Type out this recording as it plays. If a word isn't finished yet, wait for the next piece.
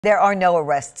There are no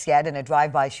arrests yet in a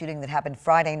drive-by shooting that happened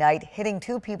Friday night, hitting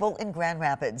two people in Grand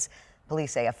Rapids.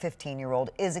 Police say a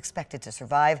 15-year-old is expected to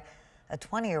survive. A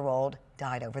 20-year-old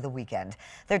died over the weekend.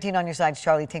 13 on your side's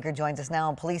Charlie Tinker joins us now,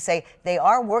 and police say they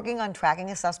are working on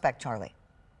tracking a suspect. Charlie.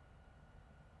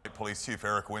 Police Chief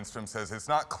Eric Winstrom says it's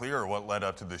not clear what led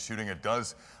up to the shooting. It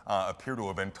does appear to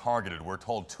have been targeted. We're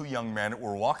told two young men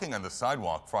were walking on the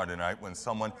sidewalk Friday night when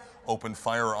someone opened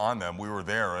fire on them. We were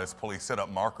there as police set up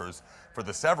markers for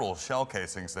the several shell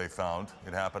casings they found.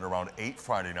 It happened around 8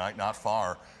 Friday night, not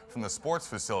far from the sports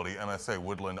facility MSA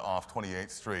Woodland off 28th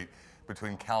Street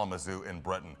between Kalamazoo and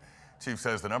Breton. Chief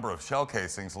says the number of shell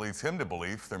casings leads him to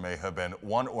believe there may have been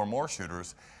one or more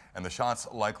shooters, and the shots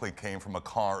likely came from a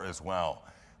car as well.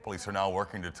 Police are now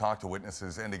working to talk to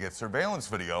witnesses and to get surveillance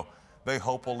video they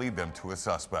hope will lead them to a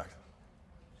suspect.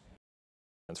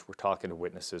 We're talking to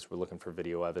witnesses. We're looking for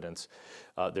video evidence.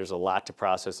 There's a lot to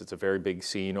process. It's a very big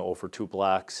scene over 2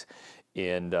 blocks,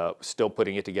 and still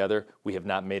putting it together. We have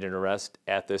not made an arrest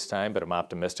at this time, but I'm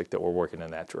optimistic that we're working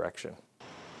in that direction.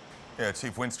 Yeah,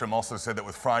 Chief Winstrom also said that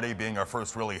with Friday being our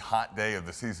first really hot day of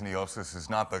the season, this is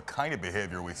not the kind of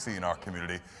behavior we see in our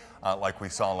community like we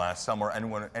saw last summer.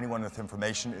 Anyone with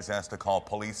information is asked to call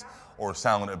police or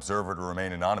Silent Observer to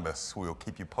remain anonymous. We will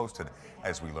keep you posted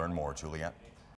as we learn more. Juliet.